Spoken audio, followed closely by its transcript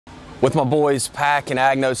With my boys, Pack and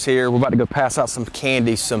Agnos here, we're about to go pass out some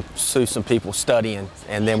candy to some people studying,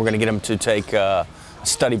 and then we're going to get them to take a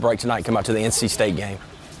study break tonight and come out to the NC State game.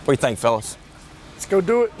 What do you think, fellas? Let's go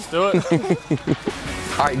do it. Let's do it.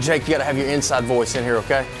 All right, Jake, you got to have your inside voice in here,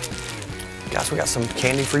 okay? Guys, we got some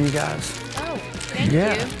candy for you guys. Oh, thank you.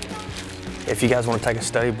 If you guys want to take a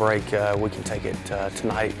study break, we can take it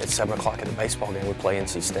tonight at 7 o'clock at the baseball game. We play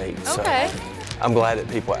NC State. Okay. So I'm glad that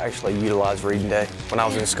people actually utilize reading day. When I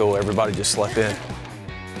was in school, everybody just slept in.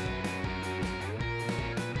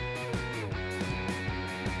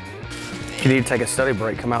 If you need to take a study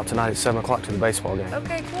break, come out tonight at 7 o'clock to the baseball game.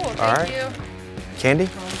 Okay, cool. All Thank right. you. Candy?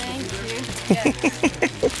 Thank you. Yes.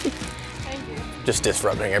 Thank you. Just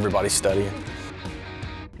disrupting everybody's studying.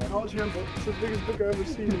 College Handbook. It's the biggest book I've ever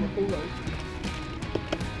seen in my whole life.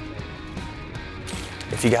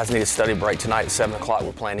 If you guys need a study break tonight at 7 o'clock,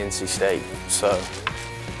 we're playing NC State. So,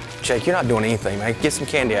 Jake, you're not doing anything, man. Get some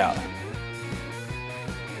candy out.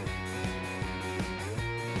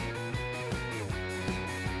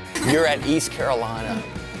 You're at East Carolina.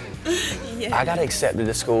 Yeah. I got accepted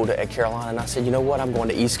to school at Carolina, and I said, you know what? I'm going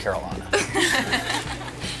to East Carolina.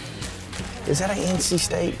 Is that an NC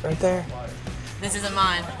State right there? This isn't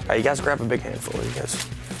mine. All right, you guys grab a big handful, you guys.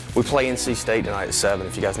 We play NC State tonight at 7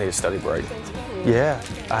 if you guys need a study break. Yeah.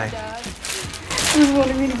 He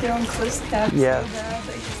wanted me to get on Cliff's tab Yeah. so bad,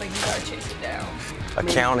 but he's like, you gotta chase it down.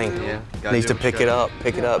 Accounting Yeah, needs to pick it up,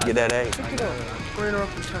 get that A. Pick it up. Right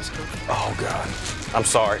off the Tesco. Oh, God. I'm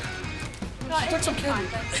sorry. That's okay.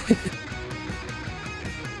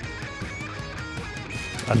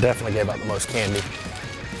 I definitely gave out the most candy.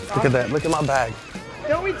 Look at that. Look at my bag.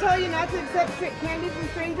 Don't we tell you not to accept candy from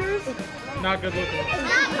strangers? Not good looking.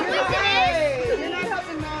 Hey, you're not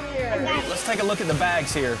helping mom here. Let's take a look at the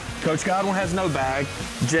bags here. Coach Godwin has no bag.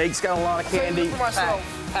 Jake's got a lot of candy.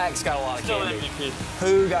 Pack's got a lot of candy. MVP.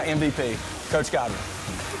 Who got MVP? Coach Godwin.